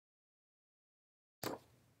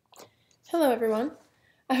Hello everyone.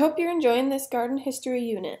 I hope you're enjoying this garden history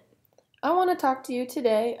unit. I want to talk to you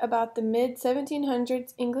today about the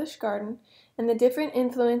mid-1700s English garden and the different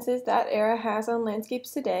influences that era has on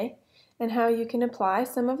landscapes today and how you can apply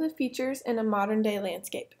some of the features in a modern day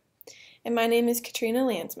landscape. And my name is Katrina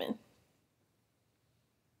Landsman.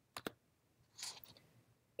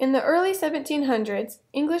 In the early 1700s,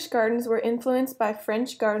 English gardens were influenced by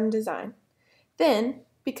French garden design. Then,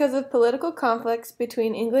 because of political conflicts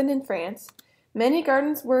between England and France, many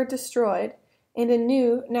gardens were destroyed and a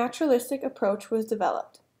new naturalistic approach was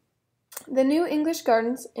developed. The new English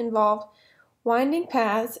gardens involved winding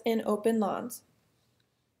paths and open lawns.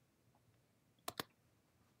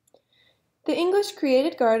 The English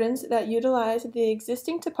created gardens that utilized the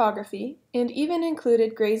existing topography and even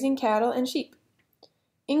included grazing cattle and sheep.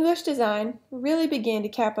 English design really began to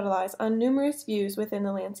capitalize on numerous views within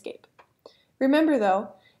the landscape. Remember though,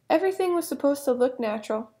 everything was supposed to look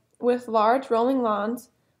natural, with large rolling lawns,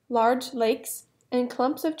 large lakes, and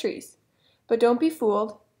clumps of trees. But don't be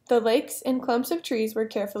fooled, the lakes and clumps of trees were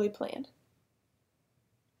carefully planned.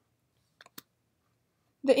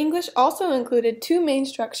 The English also included two main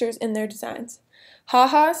structures in their designs,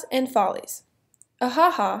 ha-has and follies. A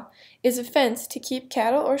ha-ha is a fence to keep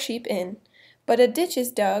cattle or sheep in, but a ditch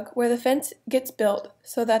is dug where the fence gets built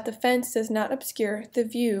so that the fence does not obscure the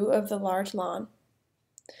view of the large lawn.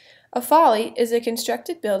 A folly is a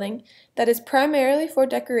constructed building that is primarily for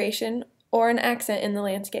decoration or an accent in the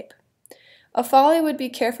landscape. A folly would be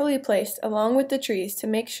carefully placed along with the trees to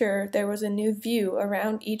make sure there was a new view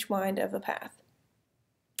around each wind of a path.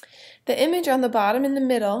 The image on the bottom in the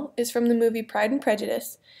middle is from the movie Pride and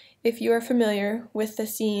Prejudice, if you are familiar with the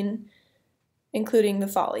scene including the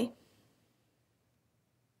folly.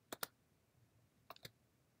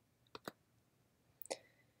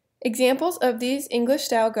 Examples of these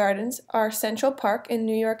English-style gardens are Central Park in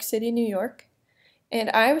New York City, New York,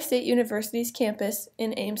 and Iowa State University's campus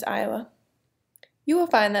in Ames, Iowa. You will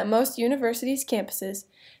find that most universities' campuses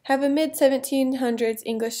have a mid-1700s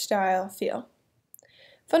English-style feel.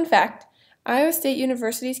 Fun fact, Iowa State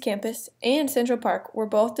University's campus and Central Park were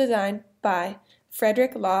both designed by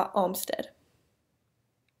Frederick Law Olmsted.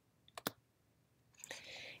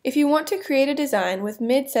 If you want to create a design with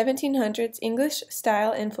mid-1700s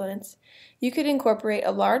English-style influence, you could incorporate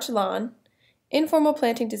a large lawn, informal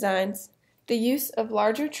planting designs, the use of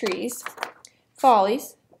larger trees,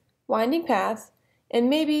 follies, winding paths, and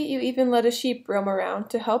maybe you even let a sheep roam around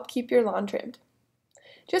to help keep your lawn trimmed.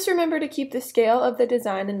 Just remember to keep the scale of the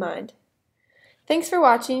design in mind. Thanks for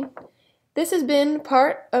watching. This has been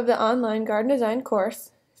part of the online garden design course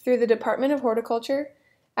through the Department of Horticulture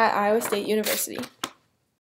at Iowa State University.